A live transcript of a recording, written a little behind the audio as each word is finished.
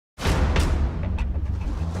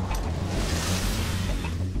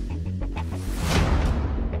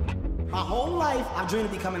whole life, I've dreamed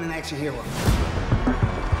of becoming an action hero.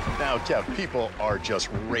 Now, Kev, people are just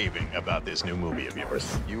raving about this new movie of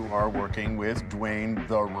yours. You are working with Dwayne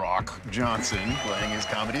 "The Rock" Johnson, playing his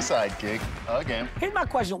comedy sidekick again. Here's my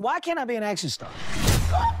question. Why can't I be an action star?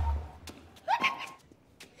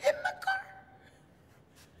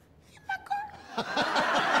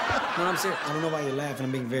 No, I'm serious. I don't know why you're laughing.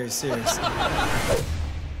 I'm being very serious.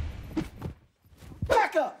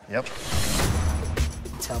 Back up! Yep.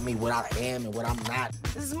 Tell me what I am and what I'm not.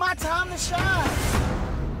 This is my time to shine.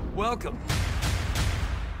 Welcome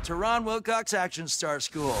to Ron Wilcox Action Star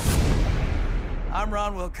School. I'm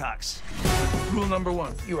Ron Wilcox. Rule number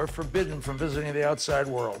 1, you are forbidden from visiting the outside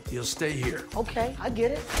world. You'll stay here. Okay, I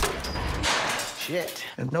get it. Shit.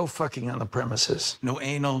 And no fucking on the premises. No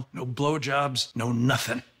anal, no blowjobs, no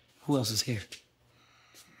nothing. Who else is here?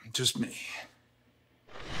 Just me.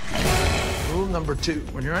 Rule number 2,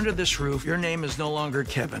 when you're under this roof, your name is no longer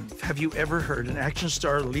Kevin. Have you ever heard an action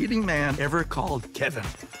star leading man ever called Kevin?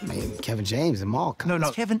 I mean, Kevin James and Mark.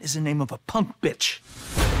 No. Kevin is the name of a punk bitch.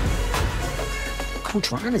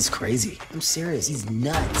 Coach Ron is crazy. I'm serious. He's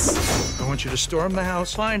nuts. I want you to storm the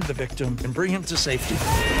house, find the victim, and bring him to safety.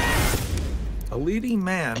 A leading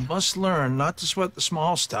man must learn not to sweat the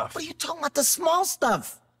small stuff. What are you talking about, the small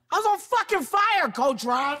stuff? I was on fucking fire, Coach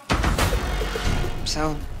Ron.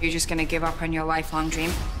 So, you're just gonna give up on your lifelong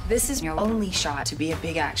dream? This is your only shot to be a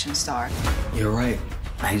big action star. You're right.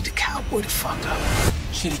 I need the cowboy to fuck up.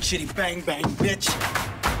 Chitty chitty bang bang, bitch.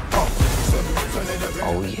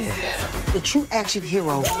 Oh yeah. The true action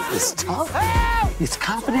hero is tough. He's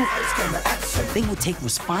confident. They will take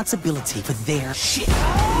responsibility for their shit.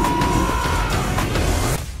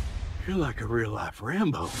 You're like a real-life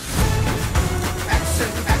Rambo. Action.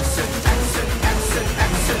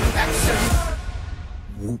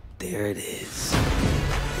 Whoop, there it is.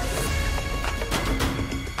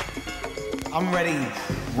 I'm ready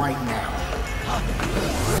right now.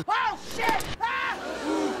 Oh, shit! Ah!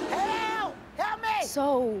 Help! Help me!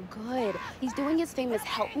 So good. He's doing his famous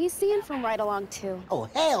help me scene from Ride Along 2. Oh,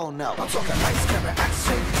 hell no. I'm talking lights, camera,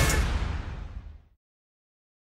 action.